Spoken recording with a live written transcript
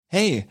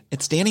Hey,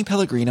 it's Danny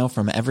Pellegrino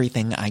from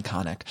Everything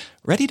Iconic.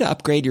 Ready to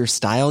upgrade your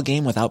style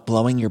game without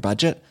blowing your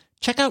budget?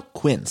 Check out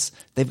Quince.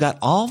 They've got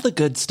all the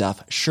good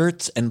stuff,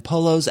 shirts and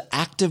polos,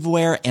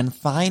 activewear, and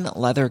fine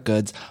leather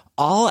goods,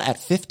 all at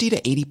 50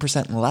 to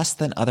 80% less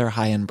than other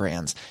high-end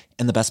brands.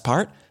 And the best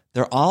part?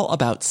 They're all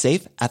about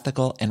safe,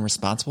 ethical, and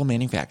responsible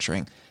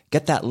manufacturing.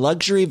 Get that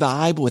luxury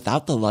vibe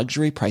without the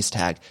luxury price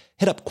tag.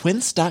 Hit up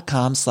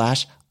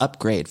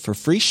quince.com/upgrade for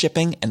free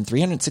shipping and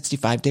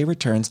 365-day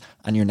returns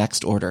on your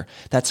next order.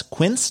 That's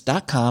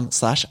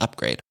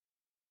quince.com/upgrade.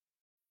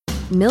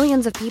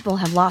 Millions of people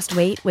have lost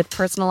weight with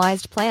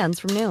personalized plans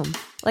from Noom.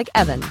 Like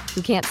Evan,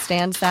 who can't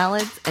stand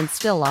salads and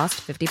still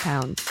lost 50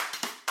 pounds.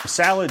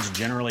 Salads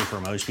generally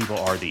for most people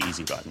are the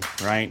easy button,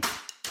 right?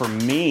 For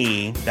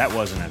me, that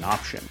wasn't an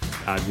option.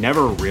 I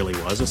never really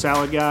was a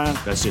salad guy.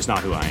 That's just not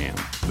who I am.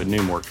 But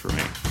Noom worked for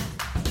me.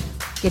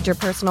 Get your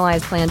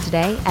personalized plan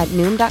today at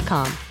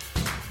Noom.com.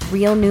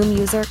 Real Noom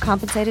user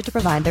compensated to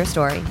provide their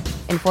story.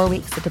 In 4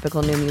 weeks, the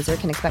typical Noom user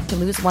can expect to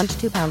lose 1 to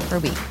 2 pounds per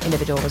week.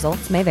 Individual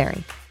results may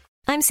vary.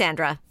 I'm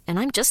Sandra, and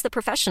I'm just the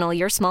professional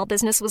your small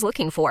business was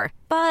looking for.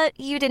 But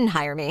you didn't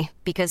hire me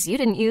because you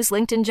didn't use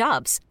LinkedIn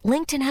Jobs.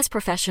 LinkedIn has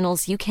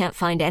professionals you can't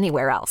find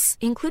anywhere else,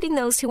 including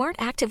those who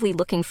aren't actively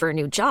looking for a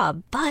new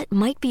job, but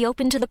might be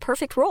open to the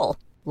perfect role,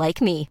 like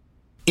me.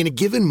 In a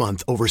given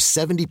month, over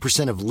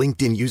 70% of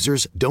LinkedIn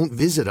users don't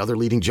visit other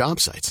leading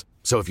job sites.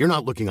 So if you're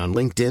not looking on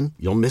LinkedIn,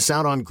 you'll miss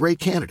out on great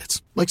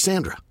candidates like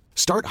Sandra.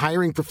 Start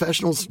hiring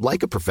professionals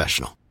like a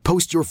professional.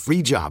 Post your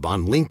free job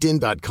on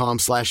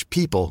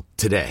linkedin.com/people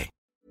today.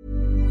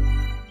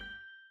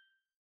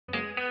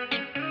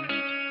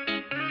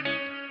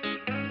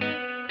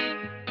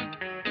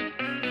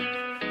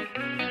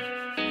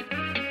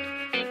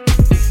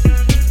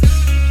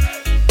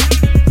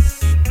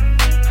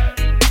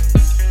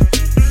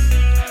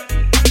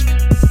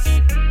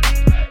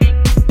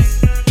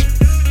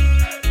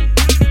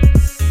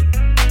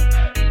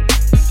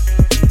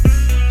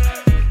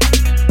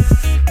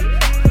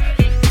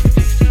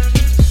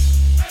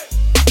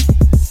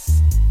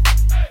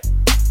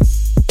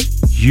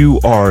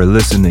 You are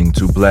listening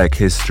to Black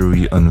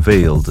History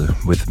Unveiled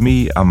with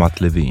me,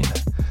 Amat Levine,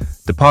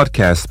 the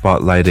podcast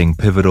spotlighting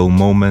pivotal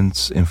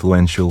moments,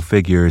 influential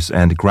figures,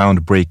 and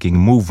groundbreaking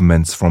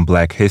movements from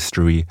Black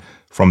history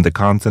from the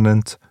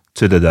continent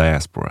to the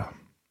diaspora.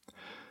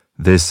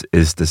 This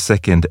is the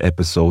second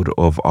episode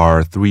of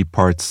our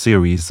 3-part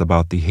series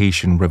about the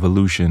Haitian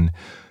Revolution,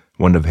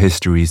 one of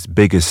history's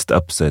biggest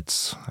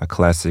upsets, a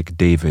classic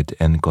David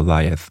and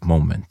Goliath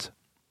moment.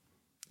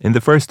 In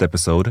the first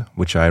episode,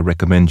 which I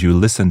recommend you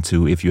listen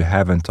to if you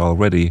haven't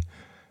already,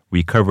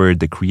 we covered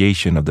the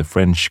creation of the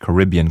French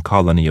Caribbean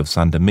colony of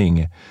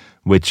Saint-Domingue,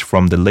 which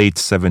from the late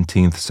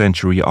 17th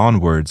century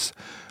onwards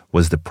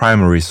was the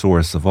primary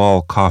source of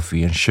all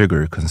coffee and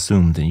sugar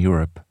consumed in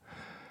Europe.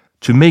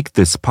 To make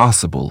this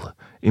possible,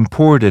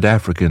 imported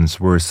Africans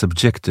were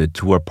subjected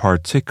to a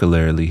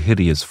particularly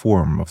hideous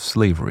form of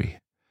slavery.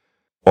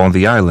 On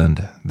the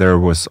island, there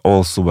was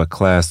also a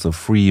class of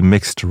free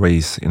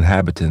mixed-race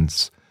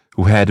inhabitants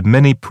who had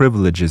many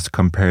privileges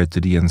compared to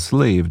the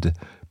enslaved,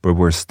 but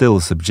were still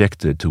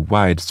subjected to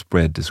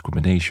widespread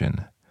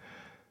discrimination.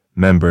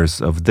 Members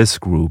of this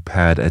group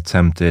had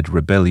attempted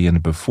rebellion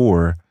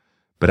before,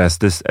 but as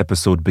this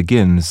episode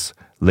begins,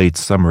 late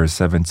summer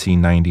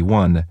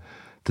 1791,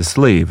 the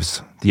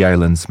slaves, the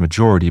island's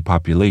majority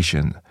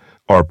population,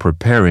 are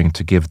preparing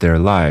to give their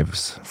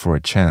lives for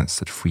a chance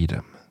at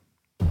freedom.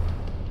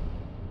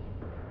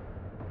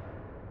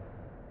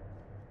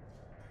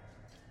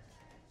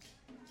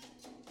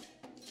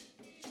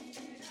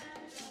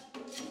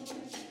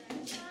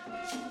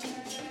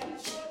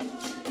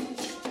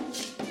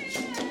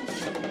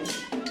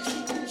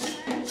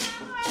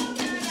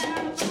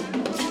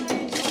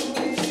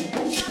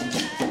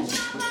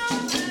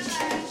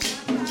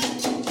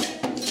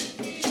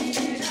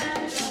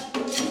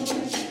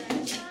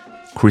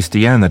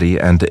 Christianity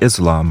and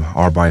Islam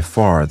are by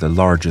far the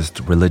largest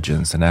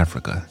religions in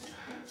Africa.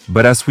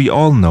 But as we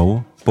all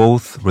know,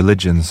 both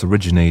religions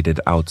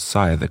originated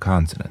outside the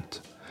continent.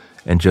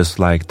 And just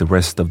like the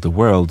rest of the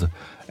world,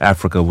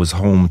 Africa was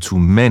home to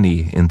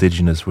many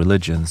indigenous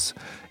religions,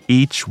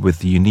 each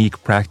with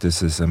unique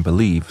practices and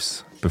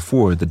beliefs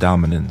before the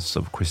dominance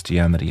of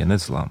Christianity and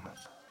Islam.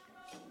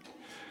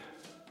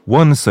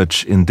 One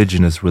such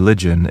indigenous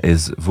religion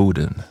is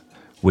Voodoo,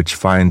 which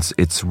finds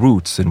its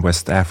roots in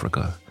West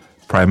Africa,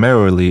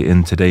 primarily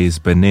in today's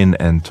Benin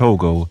and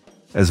Togo,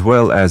 as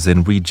well as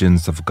in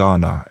regions of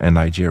Ghana and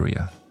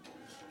Nigeria.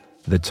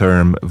 The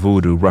term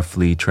voodoo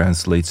roughly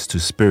translates to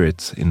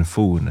spirit in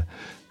Foon,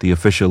 the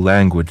official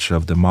language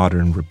of the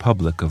modern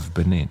Republic of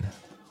Benin.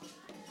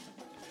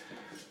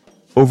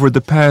 Over the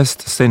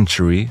past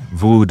century,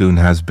 voodoo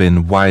has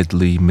been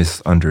widely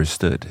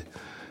misunderstood.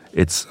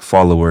 Its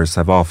followers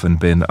have often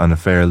been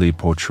unfairly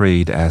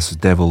portrayed as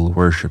devil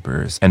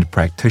worshippers and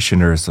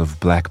practitioners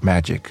of black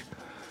magic.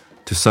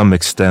 To some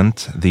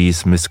extent,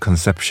 these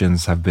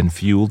misconceptions have been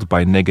fueled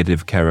by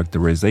negative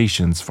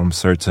characterizations from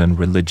certain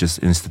religious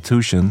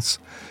institutions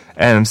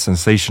and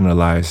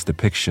sensationalized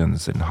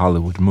depictions in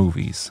Hollywood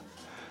movies.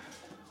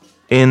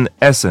 In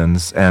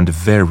essence, and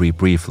very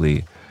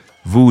briefly,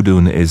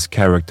 voodoo is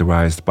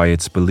characterized by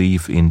its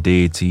belief in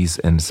deities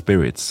and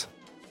spirits.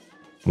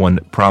 One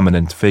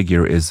prominent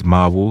figure is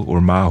Mawu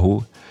or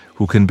Mahu,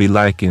 who can be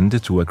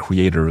likened to a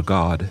creator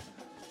god.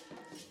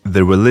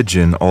 The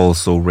religion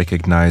also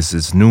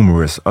recognizes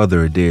numerous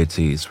other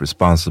deities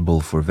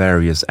responsible for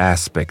various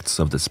aspects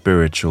of the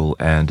spiritual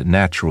and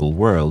natural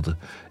world,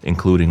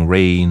 including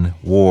rain,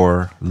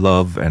 war,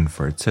 love, and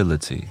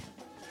fertility.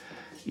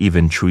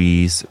 Even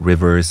trees,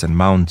 rivers, and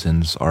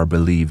mountains are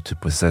believed to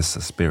possess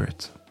a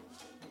spirit.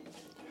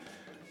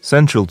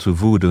 Central to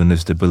voodoo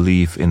is the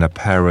belief in a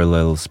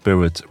parallel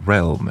spirit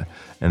realm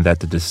and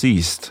that the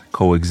deceased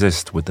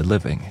coexist with the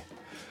living.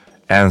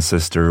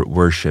 Ancestor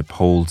worship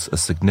holds a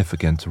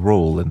significant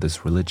role in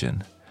this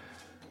religion.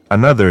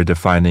 Another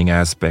defining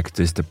aspect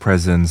is the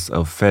presence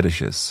of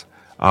fetishes,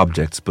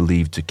 objects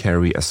believed to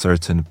carry a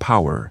certain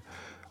power,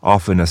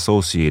 often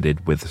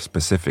associated with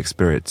specific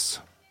spirits.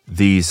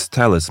 These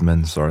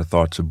talismans are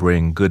thought to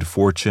bring good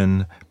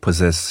fortune,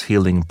 possess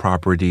healing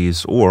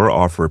properties, or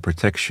offer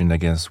protection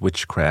against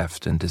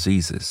witchcraft and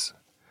diseases.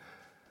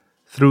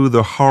 Through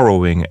the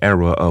harrowing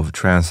era of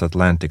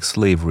transatlantic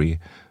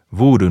slavery,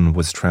 voodoo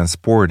was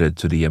transported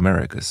to the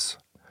Americas.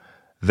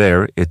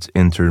 There, it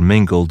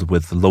intermingled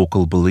with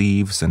local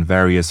beliefs and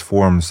various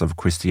forms of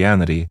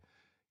Christianity,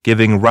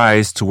 giving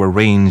rise to a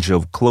range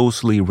of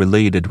closely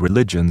related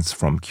religions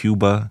from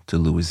Cuba to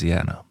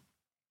Louisiana.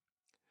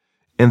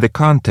 In the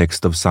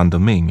context of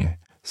Saint-Domingue,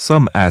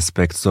 some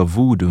aspects of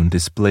voodoo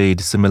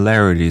displayed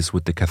similarities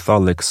with the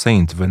Catholic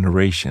saint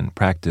veneration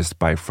practiced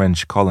by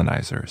French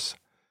colonizers.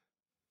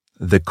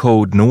 The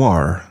Code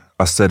Noir,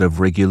 a set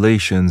of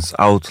regulations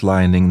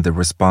outlining the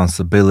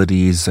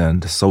responsibilities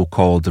and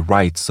so-called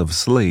rights of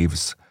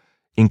slaves,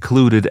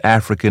 included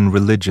African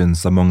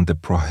religions among the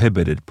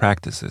prohibited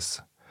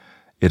practices.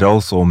 It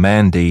also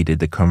mandated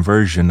the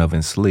conversion of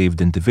enslaved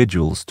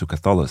individuals to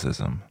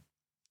Catholicism.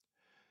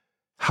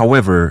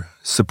 However,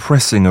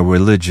 suppressing a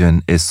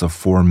religion is a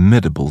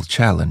formidable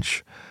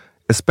challenge,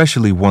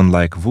 especially one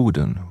like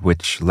voodoo,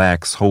 which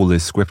lacks holy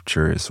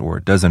scriptures or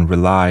doesn't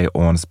rely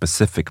on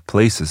specific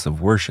places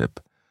of worship.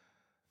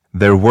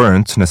 There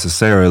weren't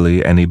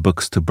necessarily any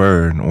books to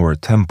burn or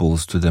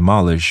temples to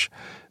demolish,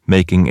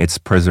 making its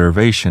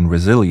preservation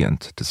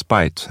resilient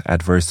despite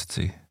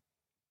adversity.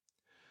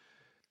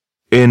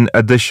 In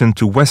addition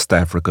to West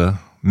Africa,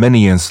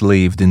 many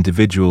enslaved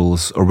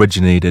individuals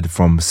originated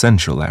from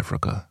Central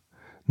Africa,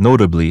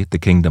 notably the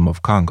Kingdom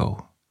of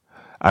Congo.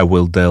 I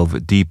will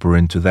delve deeper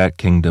into that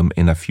kingdom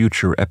in a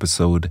future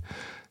episode.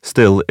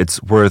 Still,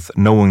 it's worth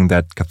knowing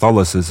that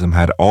Catholicism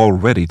had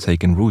already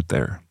taken root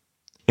there.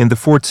 In the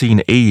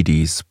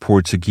 1480s,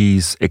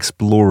 Portuguese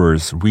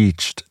explorers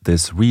reached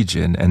this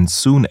region, and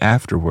soon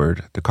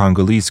afterward, the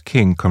Congolese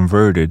king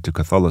converted to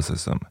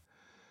Catholicism.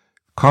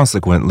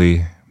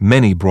 Consequently,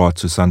 many brought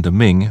to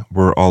Saint-Domingue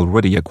were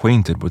already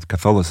acquainted with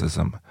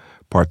Catholicism,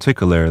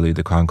 particularly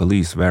the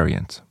Congolese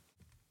variant.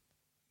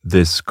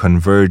 This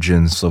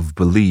convergence of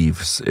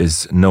beliefs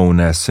is known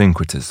as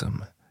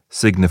syncretism,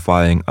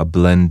 signifying a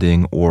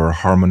blending or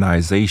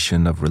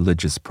harmonization of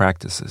religious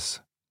practices.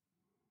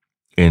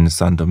 In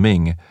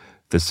Saint-Domingue,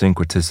 the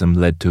syncretism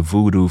led to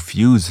voodoo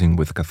fusing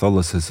with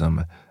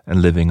Catholicism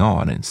and living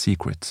on in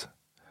secret.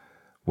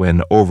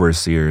 When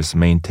overseers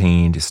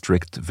maintained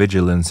strict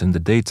vigilance in the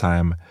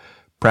daytime,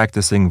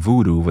 practicing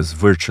voodoo was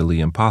virtually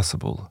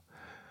impossible.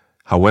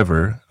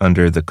 However,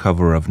 under the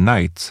cover of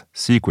night,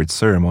 secret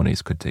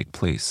ceremonies could take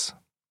place.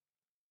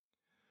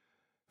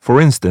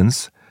 For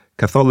instance,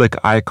 Catholic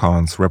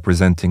icons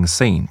representing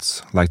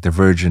saints, like the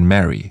Virgin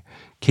Mary,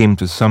 came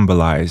to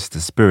symbolize the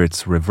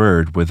spirits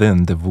revered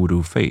within the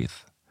voodoo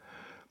faith.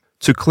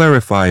 To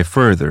clarify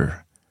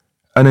further,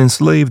 an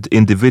enslaved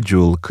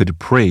individual could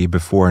pray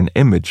before an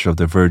image of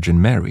the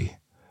Virgin Mary,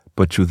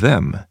 but to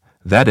them,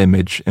 that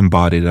image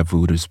embodied a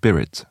voodoo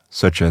spirit,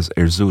 such as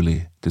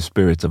Erzuli, the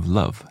spirit of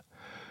love.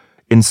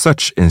 In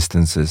such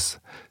instances,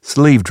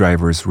 slave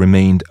drivers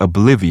remained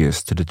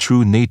oblivious to the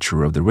true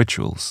nature of the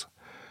rituals.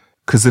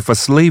 Because if a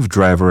slave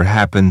driver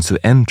happened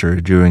to enter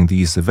during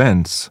these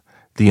events,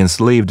 the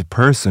enslaved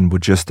person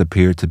would just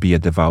appear to be a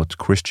devout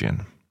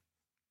Christian.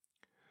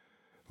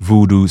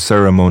 Voodoo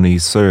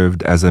ceremonies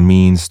served as a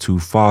means to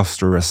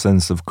foster a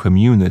sense of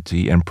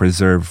community and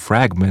preserve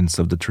fragments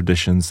of the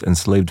traditions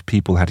enslaved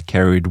people had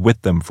carried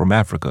with them from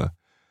Africa.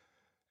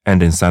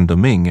 And in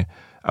Saint-Domingue,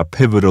 a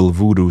pivotal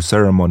voodoo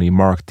ceremony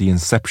marked the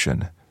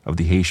inception of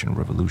the Haitian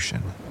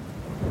Revolution.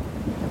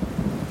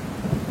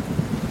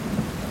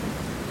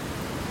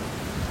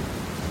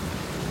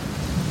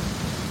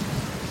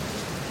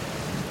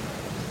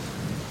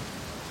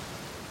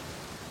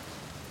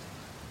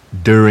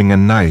 During a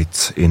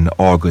night in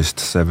August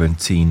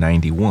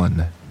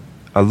 1791,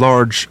 a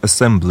large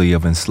assembly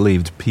of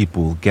enslaved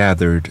people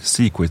gathered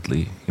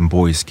secretly in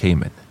Bois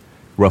Cayman,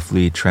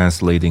 roughly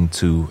translating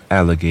to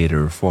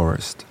alligator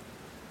forest.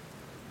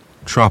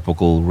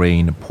 Tropical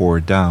rain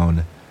poured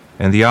down,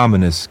 and the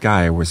ominous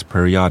sky was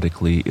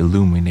periodically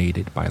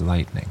illuminated by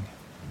lightning.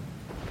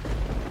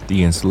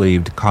 The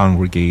enslaved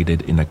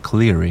congregated in a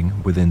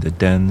clearing within the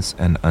dense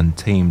and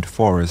untamed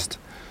forest,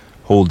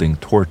 holding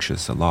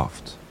torches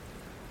aloft.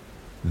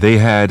 They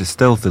had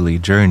stealthily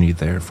journeyed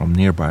there from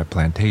nearby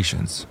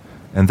plantations,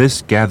 and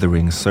this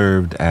gathering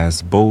served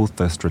as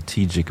both a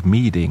strategic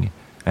meeting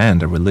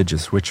and a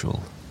religious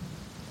ritual.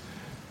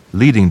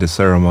 Leading the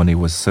ceremony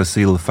was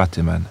Cécile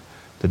Fatiman,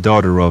 the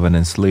daughter of an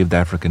enslaved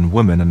African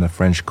woman and a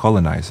French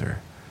colonizer,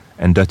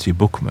 and Dutty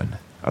Boukman,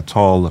 a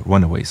tall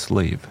runaway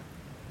slave.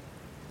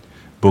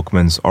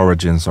 Boukman's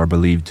origins are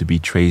believed to be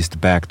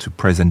traced back to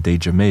present-day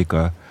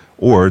Jamaica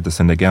or the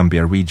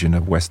Senegambia region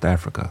of West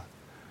Africa.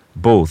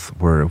 Both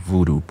were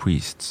voodoo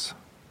priests.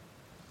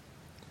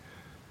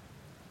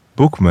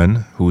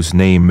 Boukman, whose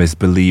name is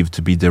believed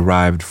to be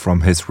derived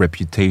from his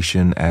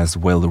reputation as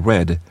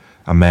well-read,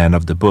 a man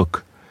of the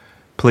book,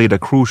 played a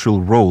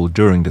crucial role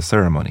during the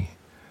ceremony.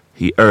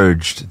 He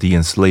urged the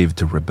enslaved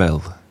to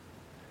rebel.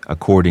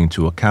 According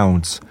to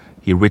accounts,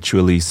 he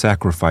ritually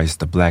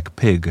sacrificed a black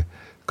pig,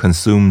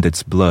 consumed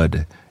its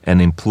blood, and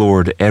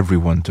implored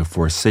everyone to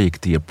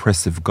forsake the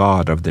oppressive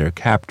god of their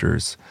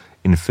captors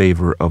in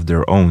favor of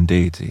their own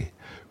deity,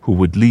 who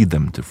would lead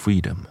them to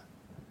freedom.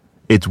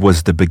 It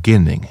was the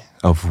beginning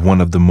of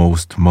one of the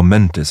most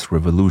momentous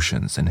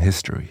revolutions in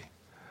history.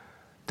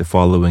 The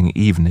following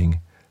evening,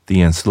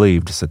 the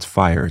enslaved set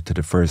fire to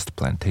the first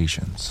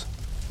plantations.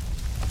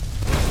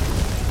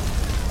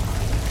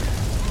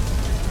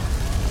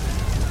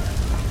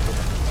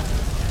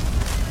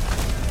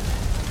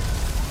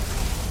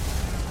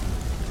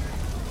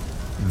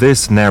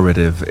 This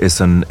narrative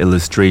is an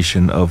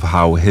illustration of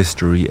how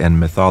history and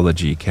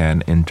mythology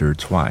can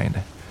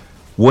intertwine.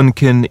 One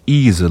can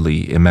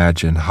easily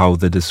imagine how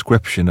the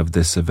description of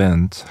this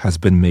event has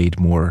been made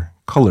more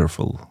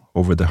colorful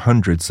over the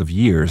hundreds of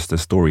years the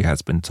story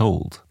has been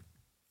told.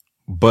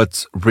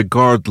 But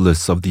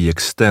regardless of the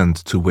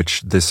extent to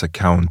which this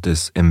account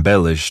is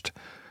embellished,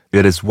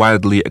 it is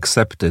widely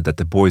accepted that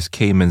the Boys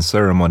Came In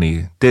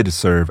ceremony did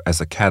serve as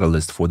a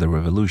catalyst for the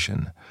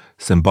revolution,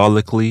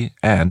 symbolically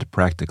and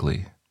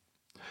practically.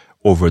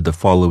 Over the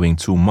following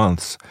 2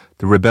 months,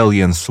 the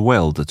rebellion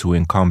swelled to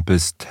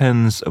encompass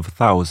tens of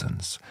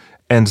thousands,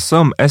 and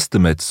some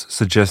estimates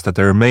suggest that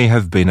there may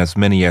have been as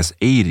many as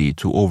 80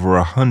 to over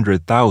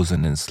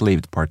 100,000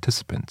 enslaved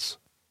participants.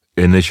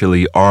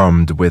 Initially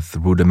armed with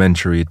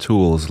rudimentary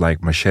tools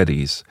like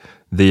machetes,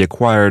 they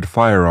acquired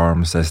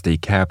firearms as they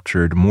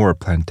captured more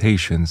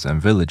plantations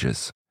and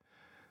villages.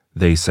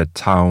 They set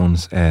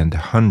towns and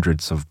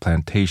hundreds of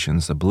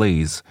plantations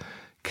ablaze,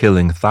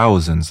 killing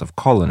thousands of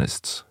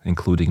colonists,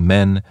 including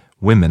men,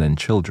 women, and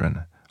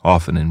children,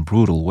 often in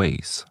brutal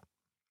ways.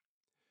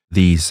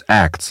 These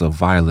acts of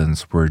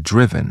violence were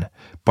driven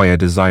by a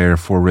desire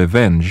for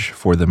revenge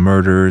for the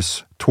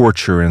murders,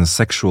 torture, and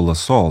sexual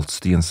assaults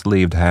the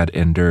enslaved had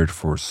endured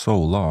for so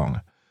long.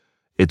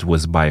 It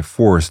was by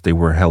force they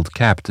were held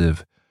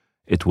captive.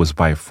 It was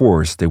by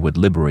force they would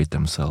liberate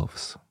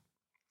themselves.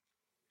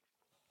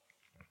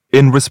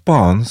 In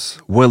response,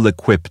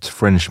 well-equipped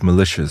French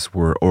militias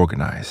were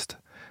organized.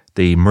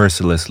 They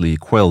mercilessly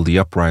quelled the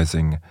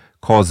uprising,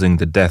 causing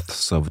the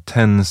deaths of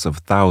tens of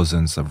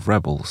thousands of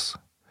rebels.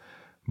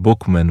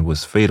 Boukman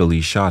was fatally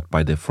shot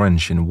by the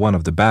French in one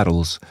of the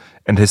battles,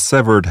 and his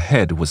severed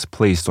head was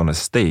placed on a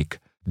stake,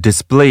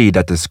 displayed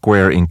at the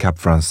square in Cap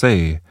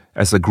Français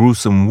as a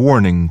gruesome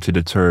warning to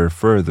deter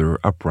further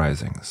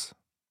uprisings.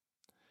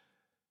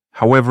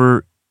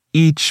 However,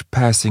 each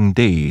passing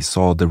day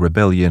saw the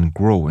rebellion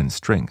grow in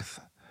strength.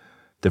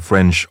 The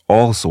French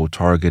also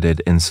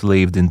targeted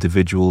enslaved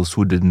individuals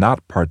who did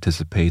not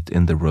participate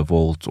in the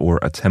revolt or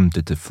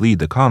attempted to flee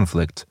the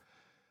conflict.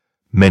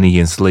 Many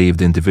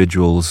enslaved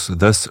individuals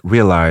thus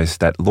realized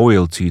that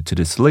loyalty to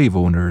the slave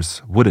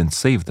owners wouldn't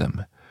save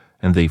them,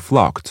 and they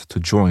flocked to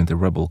join the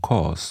rebel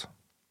cause.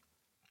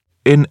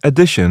 In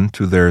addition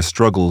to their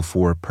struggle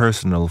for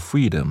personal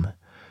freedom,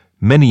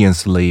 many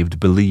enslaved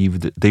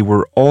believed they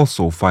were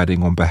also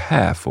fighting on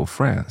behalf of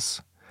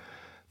France.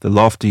 The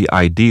lofty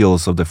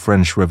ideals of the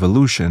French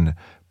Revolution,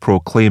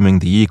 proclaiming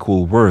the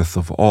equal worth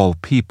of all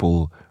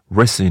people,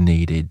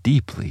 resonated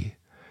deeply.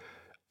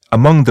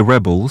 Among the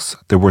rebels,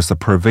 there was a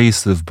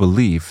pervasive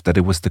belief that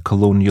it was the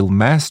colonial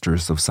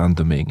masters of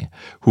Saint-Domingue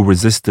who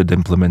resisted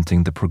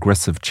implementing the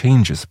progressive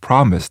changes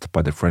promised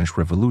by the French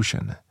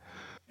Revolution.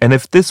 And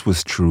if this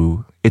was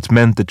true, it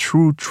meant the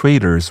true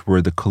traitors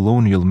were the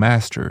colonial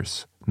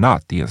masters,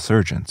 not the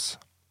insurgents.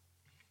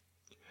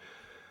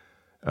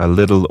 A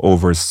little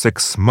over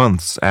 6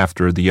 months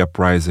after the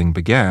uprising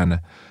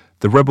began,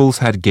 the rebels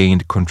had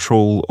gained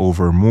control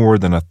over more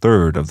than a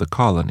third of the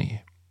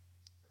colony.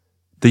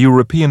 The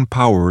European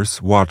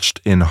powers watched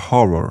in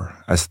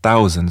horror as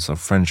thousands of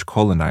French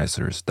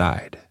colonizers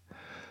died.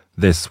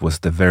 This was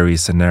the very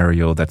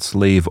scenario that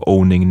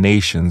slave-owning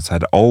nations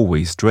had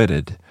always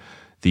dreaded,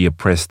 the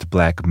oppressed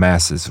black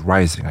masses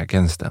rising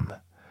against them.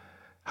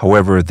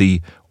 However,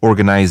 the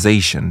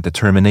organization,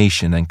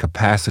 determination, and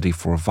capacity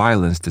for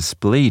violence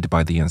displayed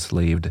by the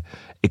enslaved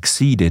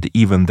exceeded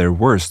even their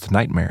worst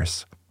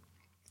nightmares.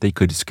 They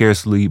could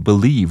scarcely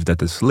believe that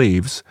the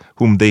slaves,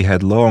 whom they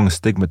had long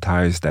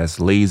stigmatized as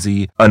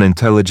lazy,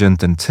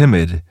 unintelligent, and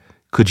timid,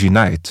 could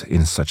unite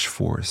in such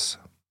force.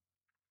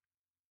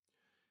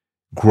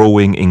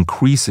 Growing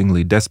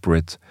increasingly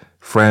desperate,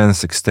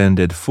 France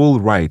extended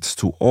full rights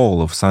to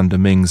all of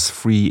Saint-Domingue's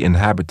free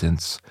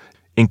inhabitants,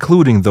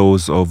 including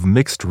those of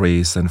mixed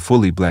race and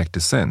fully black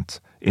descent,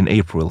 in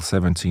April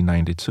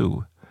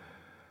 1792.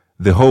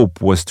 The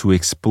hope was to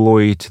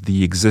exploit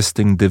the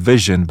existing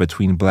division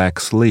between black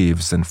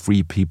slaves and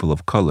free people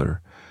of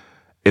color.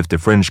 If the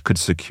French could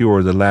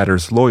secure the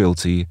latter's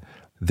loyalty,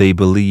 they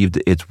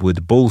believed it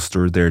would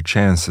bolster their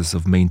chances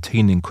of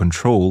maintaining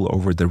control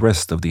over the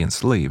rest of the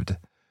enslaved.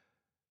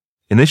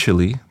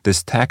 Initially,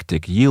 this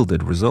tactic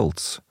yielded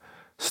results.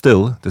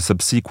 Still, the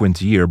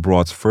subsequent year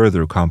brought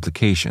further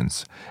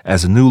complications,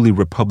 as newly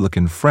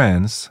Republican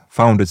France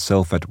found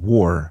itself at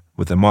war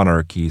with the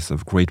monarchies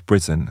of Great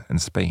Britain and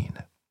Spain.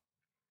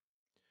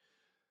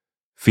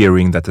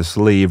 Fearing that the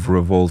slave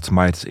revolt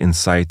might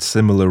incite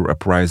similar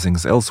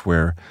uprisings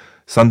elsewhere,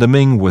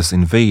 Saint-Domingue was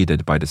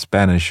invaded by the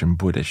Spanish and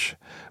British,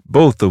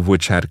 both of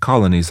which had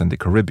colonies in the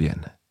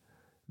Caribbean.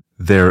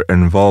 Their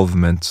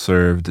involvement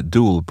served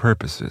dual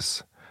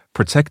purposes: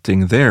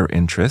 protecting their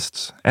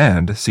interests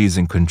and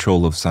seizing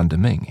control of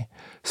Saint-Domingue,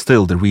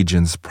 still the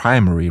region's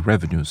primary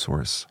revenue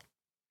source.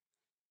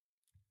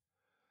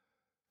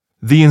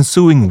 The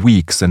ensuing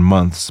weeks and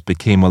months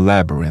became a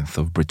labyrinth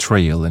of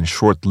betrayal and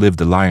short-lived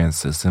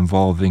alliances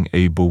involving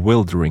a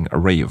bewildering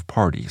array of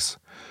parties: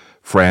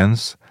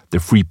 France,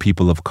 the free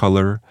people of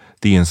color,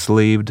 the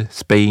enslaved,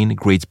 Spain,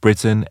 Great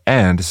Britain,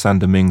 and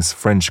Saint-Domingue's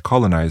French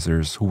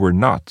colonizers, who were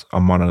not a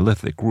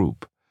monolithic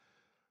group.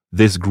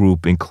 This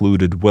group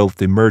included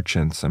wealthy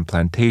merchants and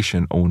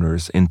plantation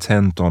owners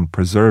intent on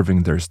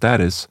preserving their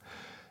status,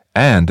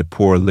 and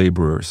poor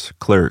laborers,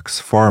 clerks,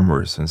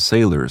 farmers, and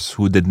sailors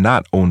who did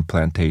not own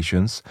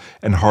plantations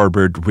and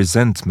harbored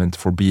resentment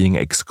for being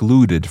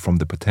excluded from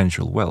the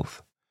potential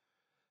wealth.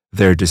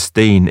 Their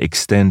disdain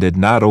extended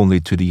not only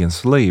to the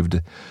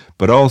enslaved,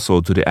 but also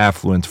to the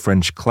affluent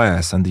French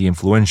class and the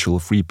influential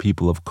free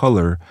people of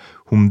color,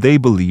 whom they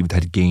believed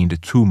had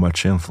gained too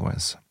much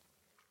influence.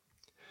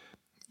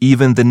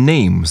 Even the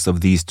names of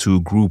these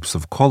two groups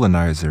of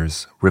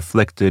colonizers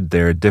reflected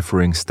their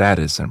differing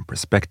status and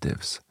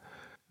perspectives.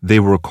 They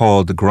were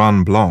called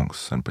Grands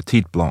Blancs and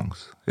Petits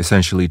Blancs,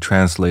 essentially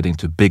translating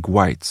to big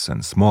whites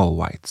and small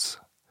whites.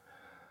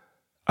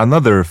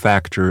 Another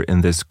factor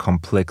in this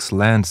complex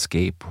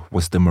landscape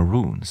was the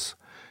Maroons,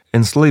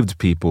 enslaved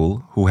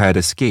people who had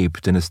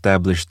escaped and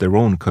established their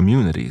own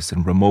communities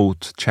in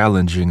remote,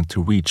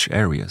 challenging-to-reach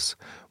areas,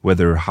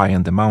 whether high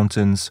in the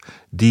mountains,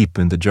 deep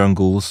in the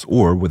jungles,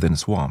 or within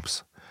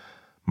swamps.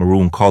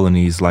 Maroon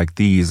colonies like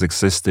these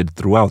existed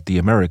throughout the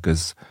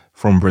Americas,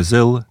 from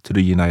Brazil to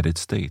the United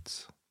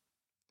States.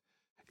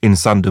 In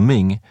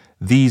Saint-Domingue,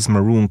 these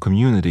Maroon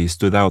communities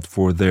stood out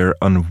for their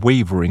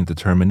unwavering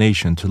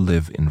determination to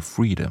live in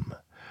freedom.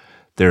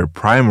 Their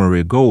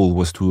primary goal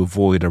was to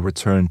avoid a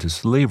return to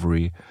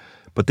slavery,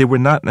 but they were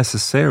not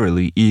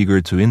necessarily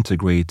eager to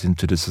integrate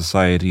into the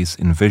societies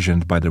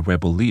envisioned by the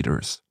rebel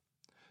leaders.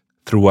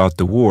 Throughout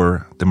the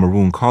war, the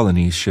Maroon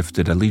colonies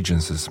shifted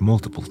allegiances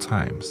multiple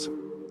times.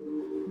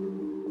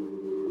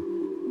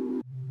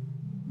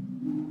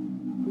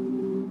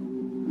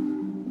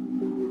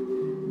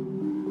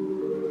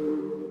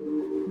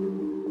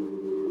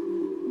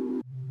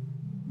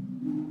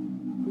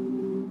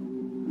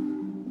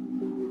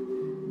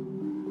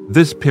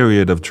 This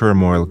period of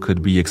turmoil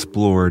could be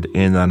explored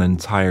in an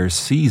entire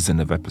season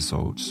of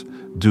episodes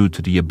due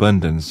to the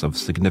abundance of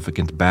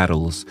significant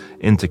battles,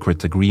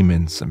 intricate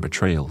agreements, and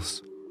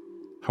betrayals.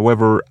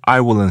 However,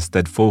 I will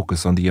instead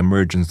focus on the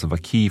emergence of a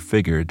key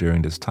figure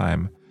during this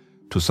time,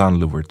 Toussaint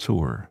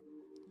Louverture.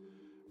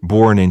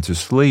 Born into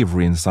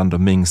slavery in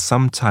Saint-Domingue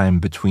sometime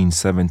between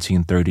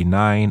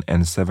 1739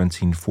 and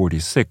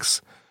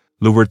 1746,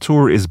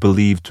 Louverture is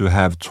believed to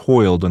have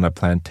toiled on a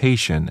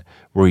plantation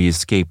where he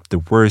escaped the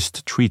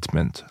worst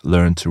treatment,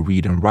 learned to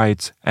read and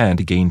write,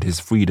 and gained his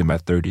freedom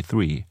at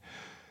 33.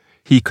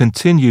 He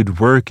continued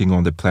working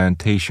on the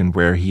plantation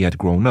where he had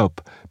grown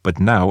up, but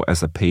now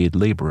as a paid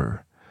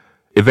laborer.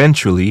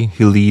 Eventually,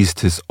 he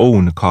leased his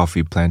own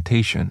coffee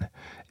plantation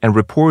and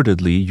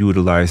reportedly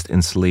utilized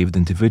enslaved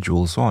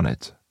individuals on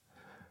it.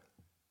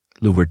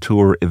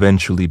 Louverture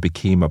eventually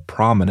became a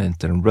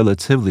prominent and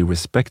relatively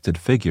respected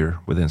figure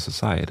within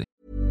society.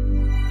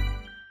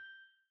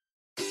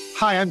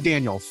 Hi, I'm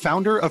Daniel,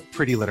 founder of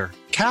Pretty Litter.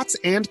 Cats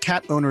and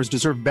cat owners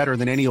deserve better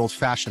than any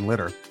old-fashioned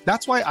litter.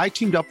 That's why I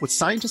teamed up with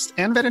scientists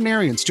and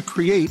veterinarians to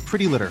create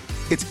Pretty Litter.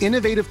 Its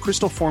innovative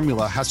crystal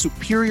formula has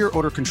superior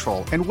odor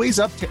control and weighs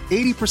up to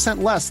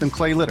 80% less than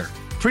clay litter.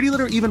 Pretty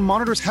Litter even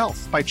monitors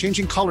health by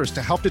changing colors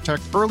to help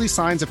detect early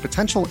signs of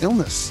potential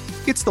illness.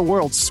 It's the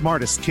world's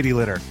smartest kitty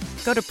litter.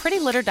 Go to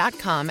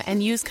prettylitter.com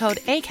and use code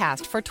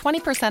ACAST for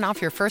 20% off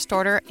your first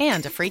order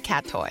and a free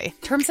cat toy.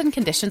 Terms and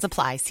conditions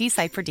apply. See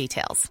site for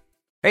details.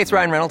 Hey, it's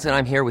Ryan Reynolds, and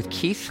I'm here with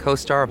Keith,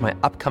 co-star of my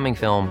upcoming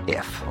film,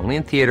 If, only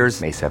in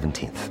theaters May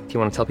 17th. Do you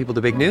want to tell people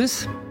the big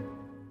news?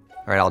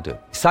 All right, I'll do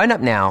it. Sign up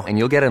now and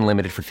you'll get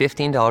unlimited for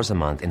 $15 a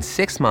month and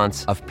 6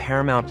 months of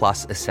Paramount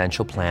Plus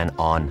Essential Plan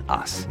on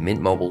us.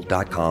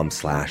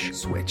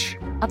 MintMobile.com/switch.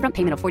 Upfront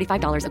payment of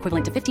 $45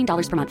 equivalent to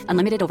 $15 per month.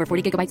 Unlimited over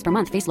 40 gigabytes per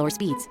month. Face lower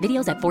speeds.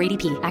 Videos at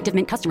 480p. Active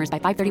Mint customers by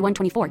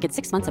 531.24 get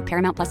 6 months of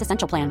Paramount Plus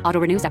Essential Plan.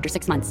 Auto renews after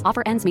 6 months.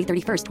 Offer ends May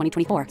 31st,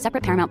 2024.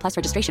 Separate Paramount Plus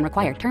registration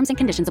required. Terms and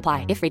conditions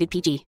apply if rated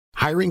PG.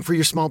 Hiring for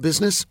your small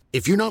business?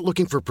 If you're not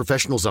looking for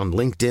professionals on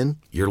LinkedIn,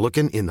 you're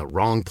looking in the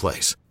wrong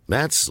place.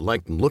 That's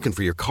like looking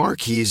for your car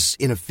keys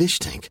in a fish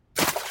tank.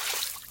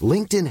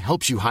 LinkedIn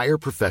helps you hire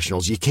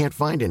professionals you can't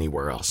find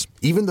anywhere else,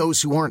 even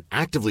those who aren't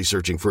actively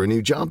searching for a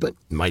new job but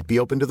might be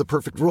open to the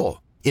perfect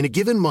role. In a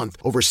given month,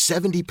 over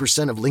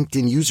 70% of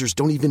LinkedIn users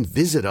don't even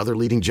visit other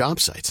leading job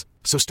sites.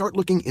 So start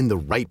looking in the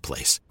right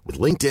place. With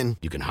LinkedIn,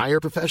 you can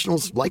hire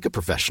professionals like a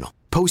professional.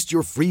 Post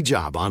your free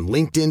job on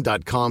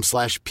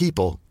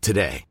linkedin.com/people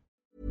today.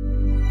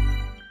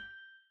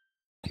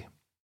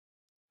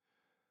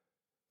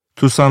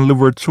 Toussaint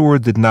Louverture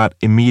did not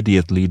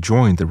immediately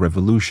join the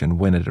revolution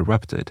when it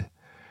erupted.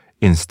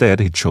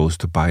 Instead, he chose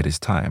to bide his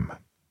time.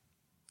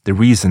 The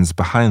reasons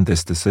behind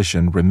this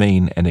decision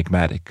remain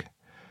enigmatic.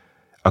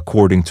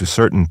 According to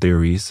certain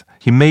theories,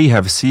 he may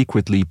have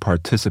secretly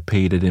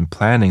participated in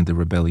planning the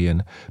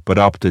rebellion, but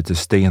opted to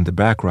stay in the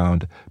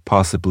background,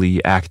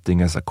 possibly acting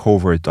as a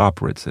covert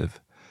operative.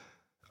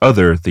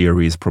 Other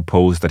theories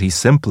propose that he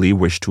simply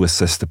wished to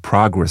assist the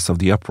progress of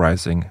the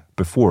uprising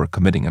before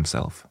committing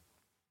himself.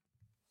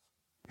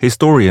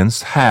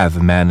 Historians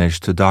have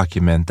managed to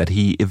document that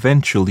he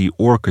eventually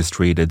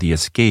orchestrated the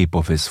escape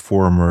of his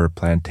former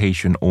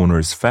plantation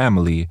owner's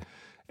family,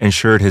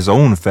 ensured his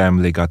own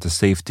family got to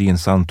safety in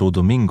Santo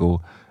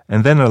Domingo,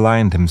 and then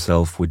aligned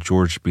himself with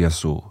Georges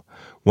Biassou,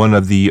 one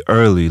of the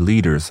early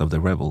leaders of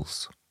the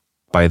rebels.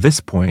 By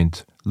this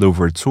point,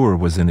 Louverture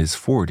was in his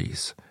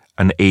 40s,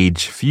 an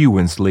age few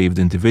enslaved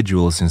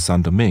individuals in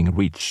Saint-Domingue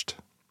reached.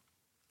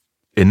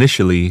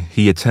 Initially,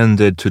 he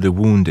attended to the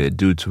wounded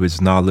due to his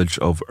knowledge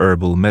of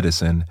herbal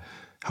medicine.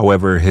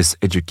 However, his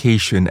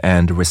education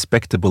and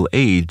respectable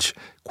age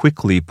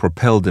quickly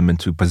propelled him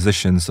into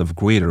positions of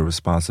greater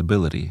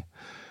responsibility.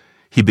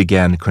 He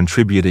began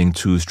contributing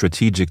to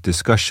strategic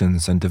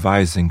discussions and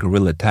devising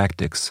guerrilla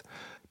tactics.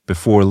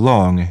 Before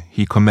long,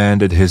 he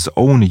commanded his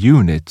own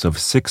unit of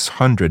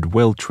 600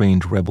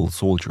 well-trained rebel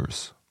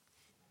soldiers.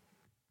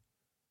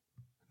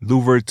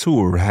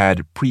 Louverture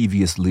had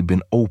previously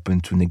been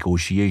open to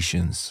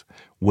negotiations,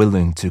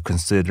 willing to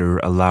consider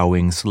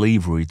allowing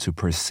slavery to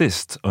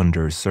persist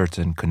under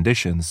certain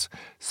conditions,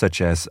 such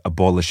as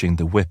abolishing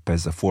the whip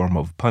as a form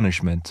of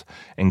punishment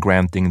and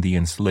granting the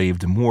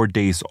enslaved more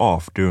days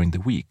off during the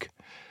week.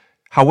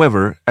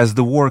 However, as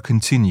the war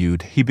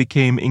continued, he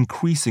became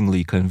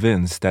increasingly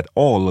convinced that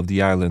all of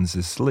the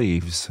island's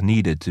slaves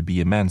needed to be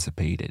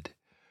emancipated.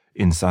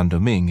 In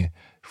Saint-Domingue,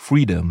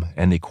 freedom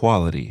and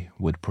equality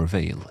would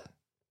prevail.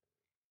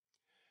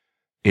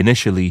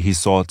 Initially, he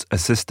sought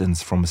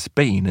assistance from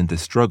Spain in the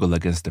struggle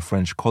against the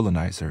French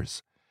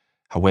colonizers.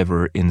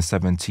 However, in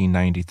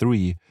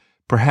 1793,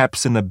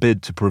 perhaps in a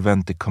bid to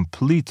prevent the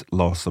complete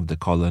loss of the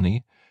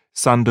colony,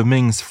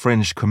 Saint-Domingue's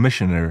French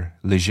commissioner,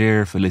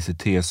 Léger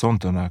Félicité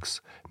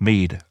Sontonax,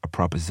 made a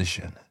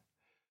proposition.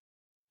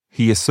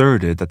 He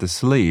asserted that the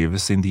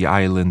slaves in the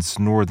island's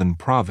northern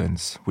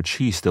province, which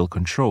he still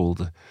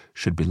controlled,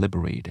 should be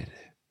liberated.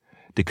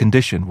 The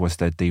condition was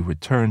that they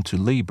return to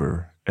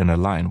labor and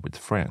align with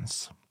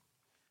France.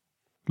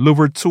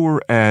 Louverture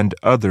and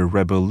other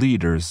rebel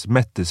leaders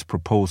met this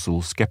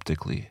proposal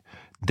skeptically,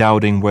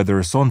 doubting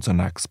whether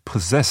Sontonax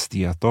possessed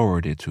the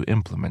authority to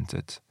implement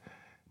it.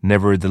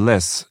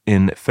 Nevertheless,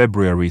 in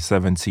February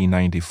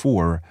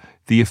 1794,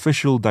 the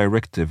official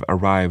directive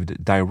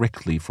arrived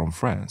directly from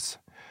France.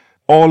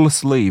 All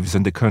slaves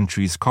in the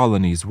country's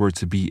colonies were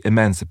to be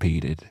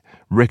emancipated,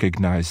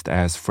 recognized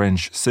as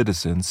French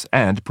citizens,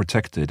 and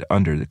protected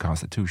under the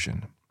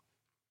Constitution.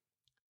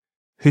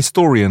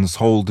 Historians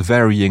hold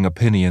varying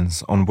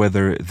opinions on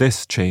whether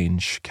this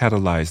change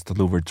catalyzed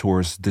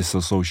Louverture's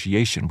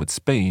disassociation with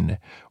Spain,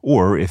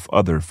 or if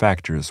other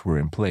factors were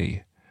in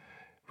play.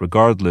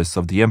 Regardless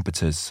of the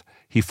impetus,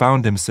 he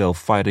found himself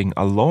fighting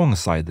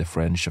alongside the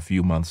French a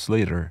few months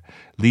later,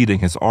 leading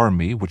his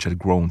army, which had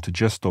grown to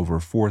just over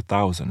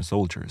 4,000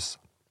 soldiers.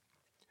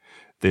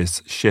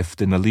 This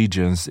shift in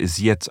allegiance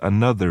is yet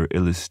another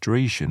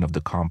illustration of the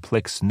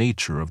complex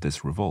nature of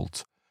this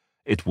revolt.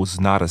 It was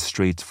not a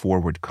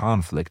straightforward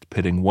conflict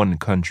pitting one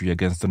country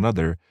against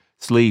another,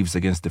 slaves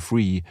against the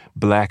free,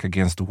 black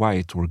against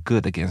white, or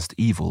good against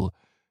evil.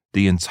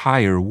 The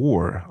entire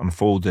war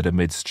unfolded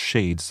amidst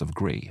shades of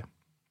gray.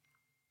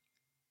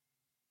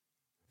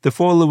 The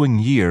following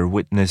year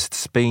witnessed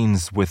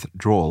Spain's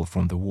withdrawal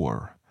from the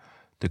war.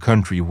 The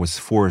country was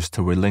forced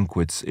to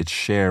relinquish its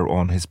share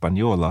on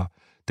Hispaniola,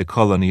 the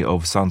colony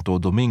of Santo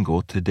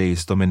Domingo,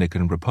 today's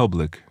Dominican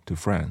Republic, to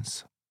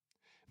France.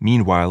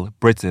 Meanwhile,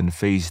 Britain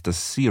faced a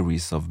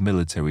series of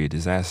military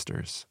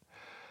disasters.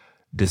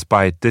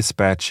 Despite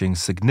dispatching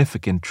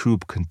significant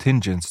troop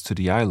contingents to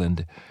the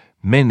island,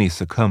 many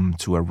succumbed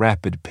to a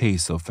rapid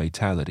pace of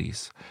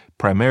fatalities,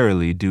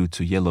 primarily due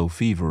to yellow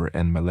fever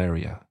and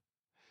malaria.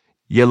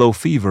 Yellow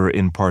fever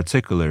in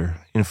particular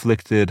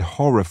inflicted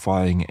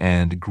horrifying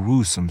and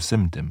gruesome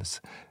symptoms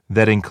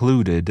that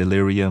included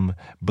delirium,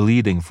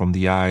 bleeding from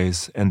the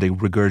eyes, and a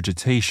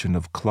regurgitation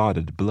of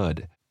clotted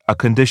blood, a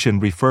condition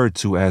referred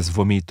to as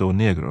vomito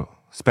negro,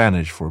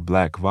 Spanish for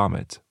black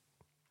vomit.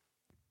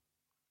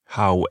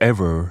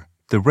 However,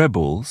 the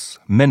rebels,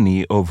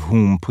 many of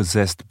whom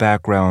possessed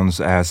backgrounds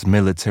as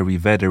military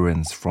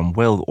veterans from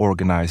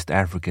well-organized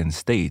African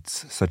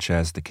states such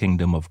as the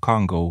Kingdom of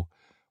Congo,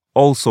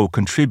 also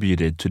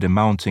contributed to the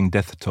mounting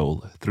death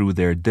toll through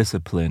their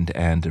disciplined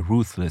and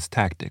ruthless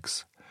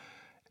tactics.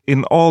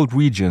 In all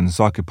regions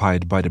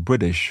occupied by the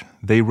British,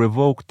 they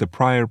revoked the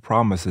prior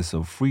promises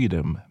of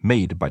freedom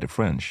made by the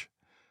French.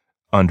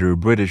 Under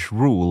British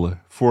rule,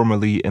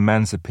 formerly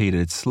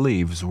emancipated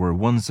slaves were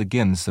once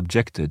again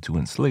subjected to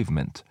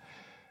enslavement.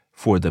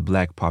 For the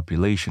black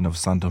population of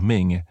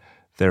Saint-Domingue,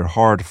 their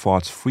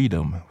hard-fought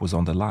freedom was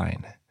on the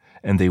line,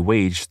 and they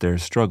waged their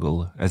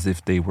struggle as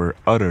if they were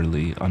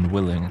utterly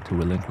unwilling to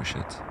relinquish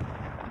it.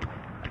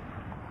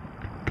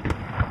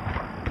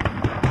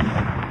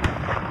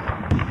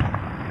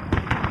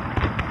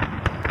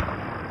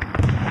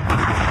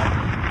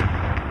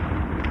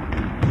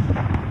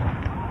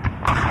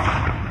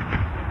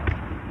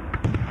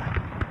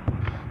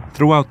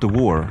 Throughout the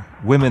war,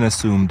 women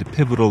assumed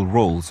pivotal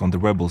roles on the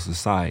rebels'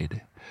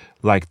 side.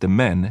 Like the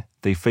men,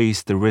 they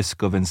faced the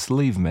risk of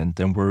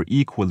enslavement and were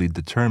equally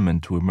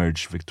determined to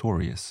emerge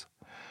victorious.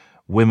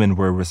 Women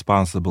were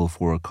responsible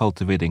for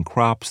cultivating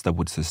crops that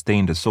would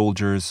sustain the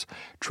soldiers,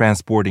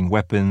 transporting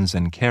weapons,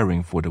 and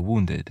caring for the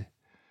wounded.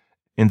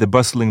 In the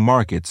bustling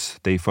markets,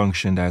 they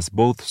functioned as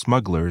both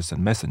smugglers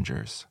and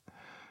messengers.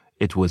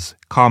 It was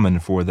common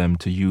for them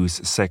to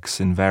use sex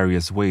in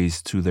various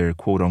ways to their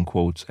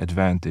quote-unquote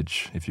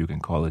advantage, if you can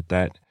call it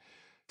that.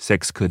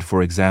 Sex could,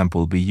 for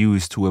example, be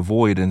used to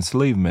avoid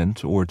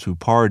enslavement or to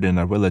pardon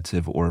a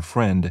relative or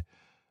friend.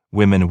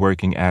 Women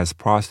working as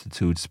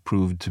prostitutes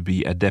proved to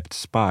be adept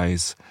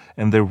spies,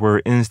 and there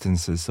were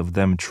instances of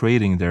them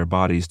trading their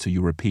bodies to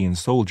European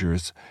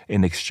soldiers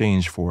in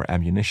exchange for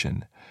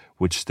ammunition,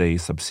 which they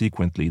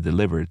subsequently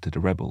delivered to the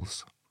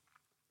rebels.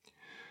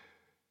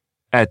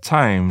 At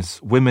times,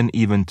 women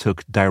even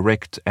took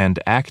direct and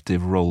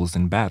active roles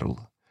in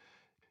battle.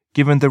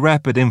 Given the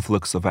rapid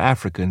influx of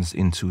Africans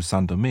into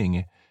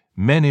Saint-Domingue,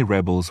 many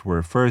rebels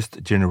were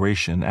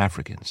first-generation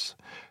Africans.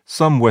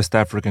 Some West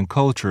African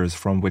cultures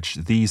from which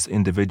these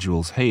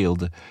individuals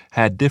hailed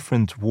had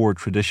different war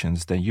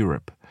traditions than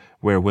Europe,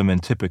 where women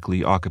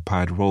typically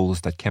occupied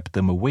roles that kept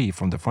them away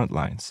from the front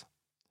lines.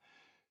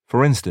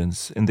 For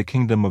instance, in the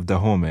Kingdom of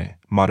Dahomey,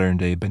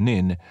 modern-day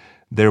Benin,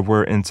 there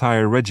were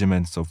entire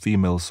regiments of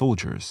female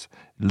soldiers,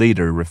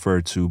 later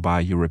referred to by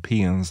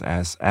Europeans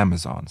as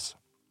Amazons.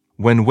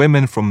 When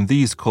women from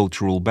these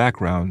cultural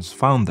backgrounds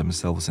found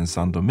themselves in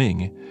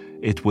Saint-Domingue,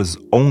 it was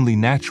only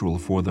natural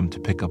for them to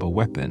pick up a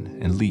weapon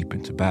and leap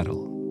into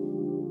battle.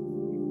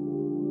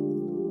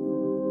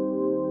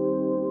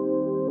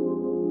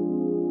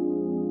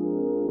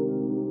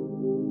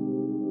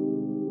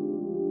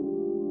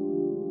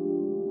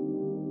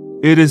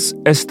 It is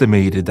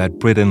estimated that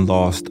Britain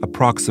lost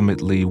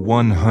approximately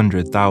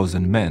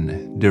 100,000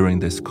 men during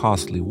this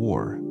costly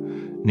war.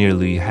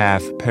 Nearly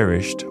half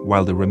perished,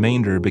 while the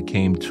remainder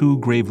became too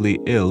gravely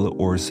ill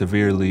or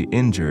severely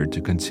injured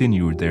to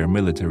continue their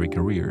military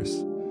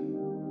careers.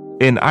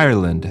 In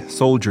Ireland,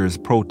 soldiers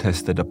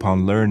protested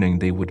upon learning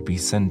they would be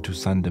sent to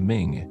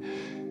Saint-Domingue.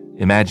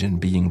 Imagine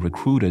being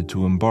recruited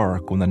to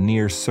embark on a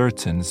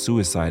near-certain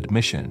suicide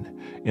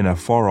mission in a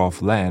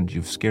far-off land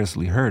you've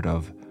scarcely heard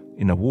of,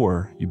 in a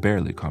war you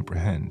barely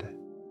comprehend.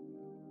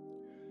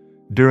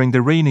 During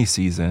the rainy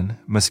season,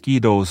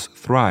 mosquitoes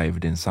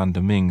thrived in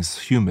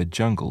Saint-Domingue's humid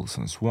jungles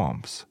and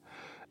swamps.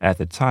 At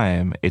the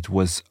time, it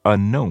was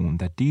unknown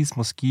that these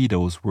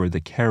mosquitoes were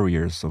the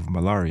carriers of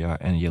malaria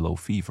and yellow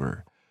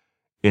fever.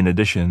 In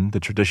addition,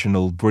 the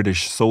traditional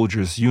British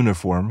soldier's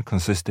uniform,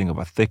 consisting of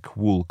a thick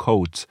wool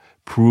coat,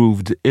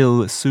 proved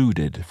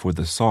ill-suited for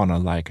the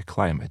sauna-like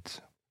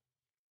climate.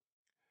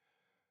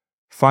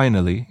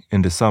 Finally,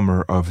 in the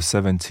summer of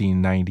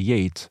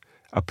 1798,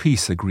 a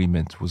peace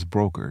agreement was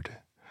brokered.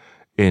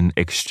 In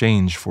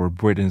exchange for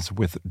Britain's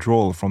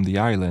withdrawal from the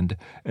island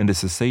and the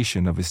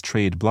cessation of its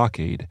trade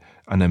blockade,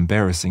 an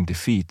embarrassing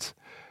defeat,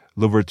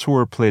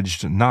 Louverture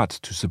pledged not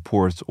to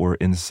support or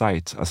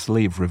incite a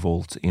slave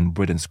revolt in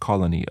Britain's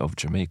colony of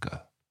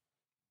Jamaica.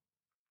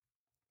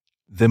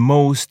 The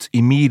most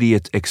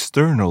immediate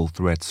external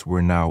threats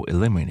were now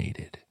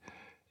eliminated.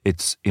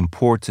 It's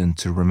important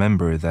to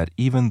remember that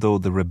even though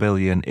the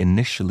rebellion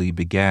initially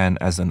began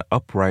as an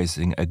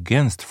uprising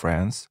against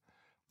France,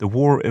 the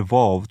war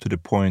evolved to the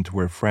point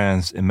where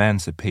France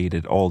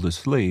emancipated all the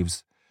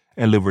slaves,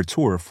 and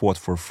Louverture fought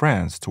for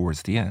France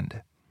towards the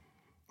end.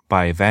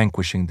 By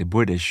vanquishing the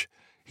British,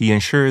 he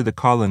ensured the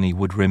colony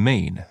would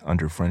remain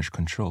under French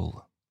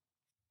control.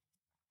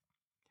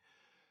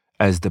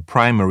 As the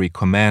primary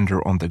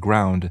commander on the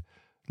ground,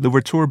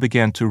 Louverture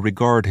began to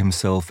regard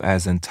himself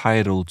as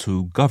entitled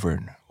to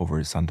govern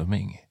over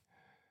Saint-Domingue.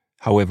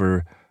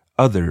 However,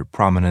 other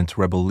prominent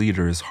rebel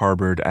leaders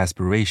harbored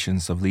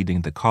aspirations of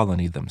leading the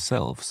colony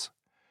themselves.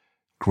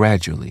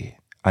 Gradually,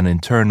 an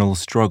internal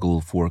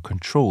struggle for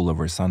control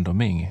over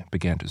Saint-Domingue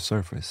began to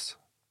surface.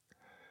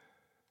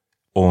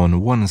 On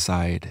one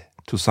side,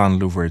 Toussaint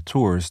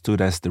Louverture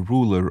stood as the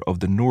ruler of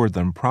the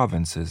northern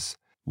provinces,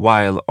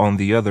 while on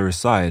the other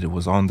side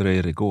was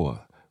André Rigaud,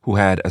 who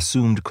had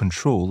assumed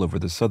control over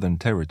the southern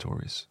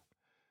territories.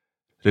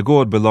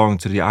 Rigaud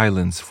belonged to the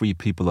island's free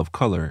people of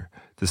color,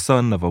 the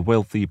son of a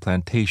wealthy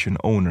plantation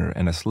owner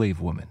and a slave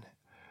woman.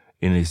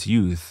 In his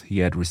youth, he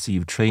had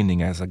received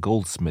training as a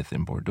goldsmith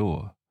in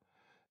Bordeaux.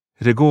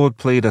 Rigaud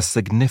played a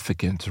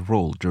significant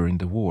role during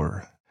the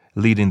war,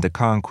 leading the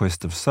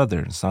conquest of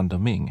southern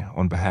Saint-Domingue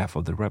on behalf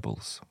of the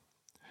rebels.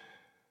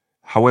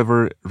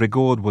 However,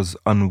 Rigaud was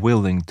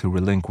unwilling to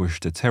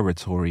relinquish the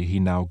territory he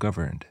now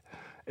governed,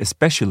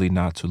 especially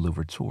not to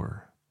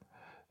Louverture.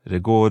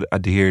 Rigaud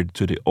adhered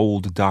to the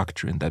old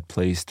doctrine that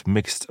placed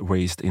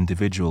mixed-race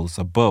individuals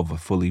above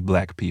fully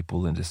black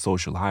people in the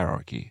social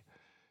hierarchy.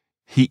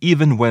 He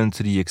even went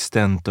to the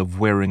extent of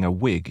wearing a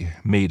wig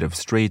made of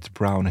straight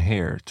brown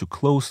hair to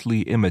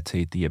closely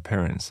imitate the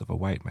appearance of a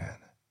white man.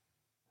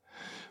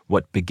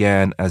 What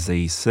began as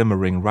a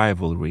simmering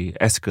rivalry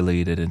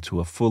escalated into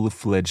a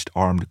full-fledged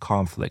armed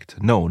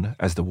conflict known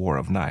as the War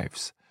of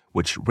Knives,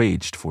 which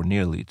raged for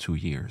nearly 2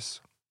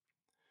 years.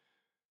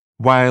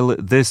 While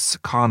this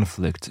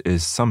conflict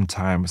is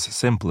sometimes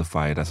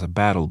simplified as a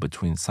battle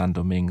between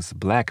Saint-Domingue's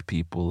black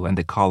people and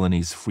the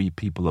colony's free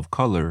people of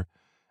color,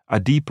 a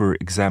deeper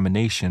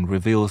examination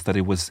reveals that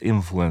it was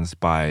influenced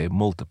by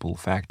multiple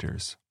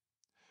factors.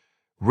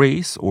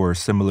 Race or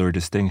similar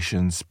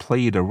distinctions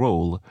played a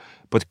role,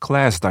 but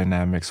class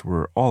dynamics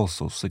were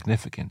also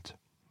significant.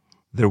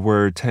 There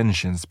were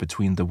tensions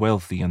between the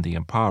wealthy and the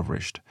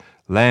impoverished,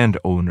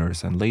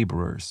 landowners and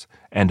laborers,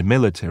 and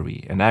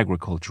military and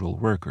agricultural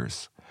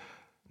workers.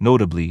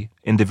 Notably,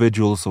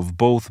 individuals of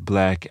both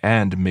black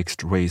and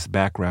mixed-race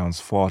backgrounds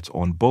fought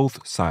on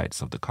both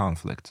sides of the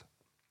conflict.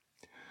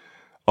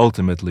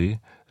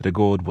 Ultimately,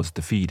 Rigaud was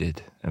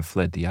defeated and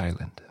fled the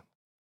island.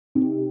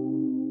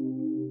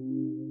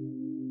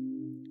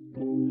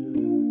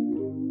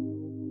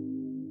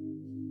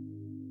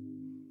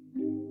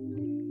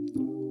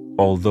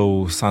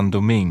 Although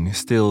Saint-Domingue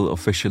still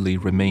officially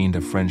remained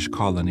a French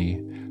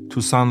colony,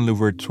 Toussaint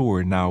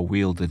Louverture now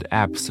wielded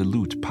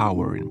absolute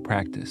power in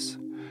practice.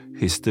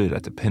 He stood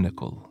at the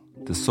pinnacle,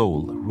 the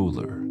sole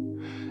ruler,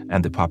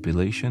 and the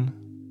population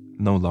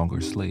no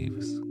longer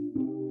slaves.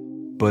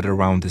 But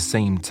around the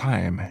same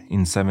time,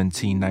 in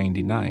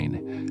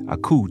 1799, a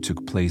coup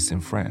took place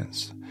in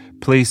France,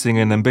 placing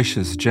an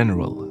ambitious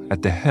general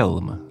at the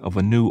helm of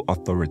a new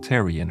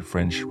authoritarian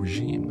French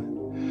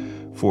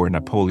regime. For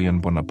Napoleon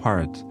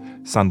Bonaparte,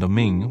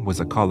 Saint-Domingue was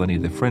a colony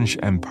the French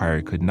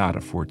Empire could not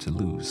afford to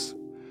lose.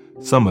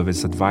 Some of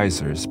its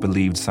advisors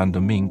believed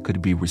Saint-Domingue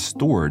could be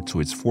restored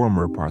to its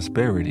former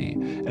prosperity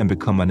and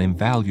become an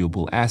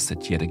invaluable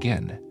asset yet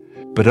again,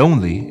 but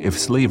only if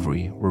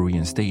slavery were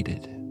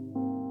reinstated.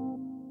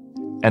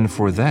 And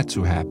for that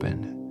to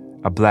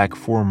happen, a black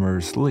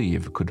former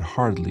slave could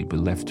hardly be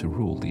left to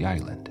rule the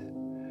island.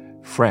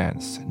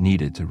 France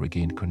needed to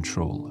regain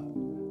control,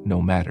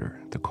 no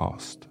matter the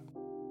cost.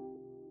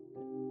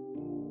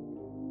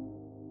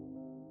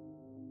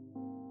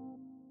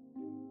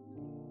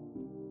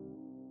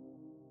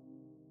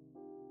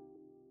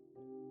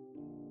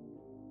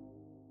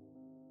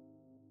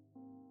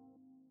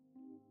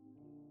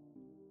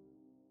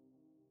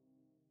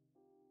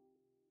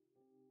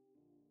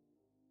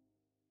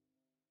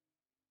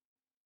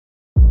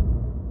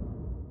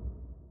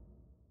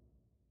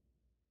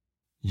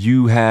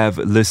 You have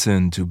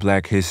listened to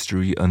Black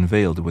History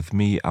Unveiled with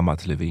me,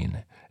 Amat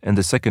Levine, and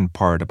the second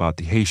part about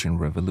the Haitian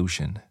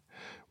Revolution.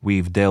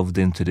 We've delved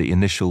into the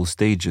initial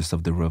stages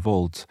of the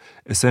revolt,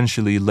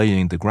 essentially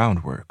laying the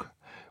groundwork.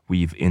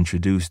 We've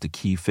introduced the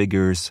key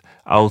figures,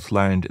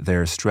 outlined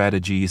their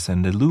strategies,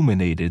 and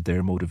illuminated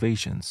their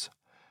motivations.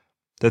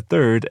 The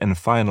third and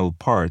final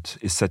part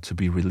is set to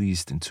be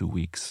released in 2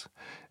 weeks.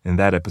 In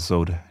that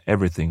episode,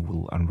 everything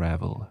will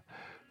unravel.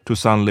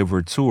 Toussaint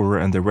Louverture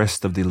and the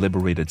rest of the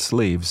liberated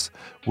slaves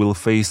will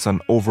face an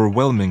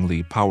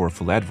overwhelmingly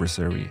powerful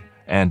adversary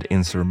and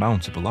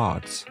insurmountable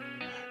odds.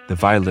 The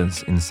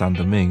violence in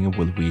Saint-Domingue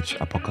will reach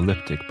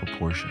apocalyptic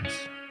proportions.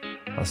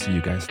 I'll see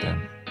you guys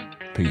then.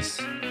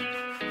 Peace.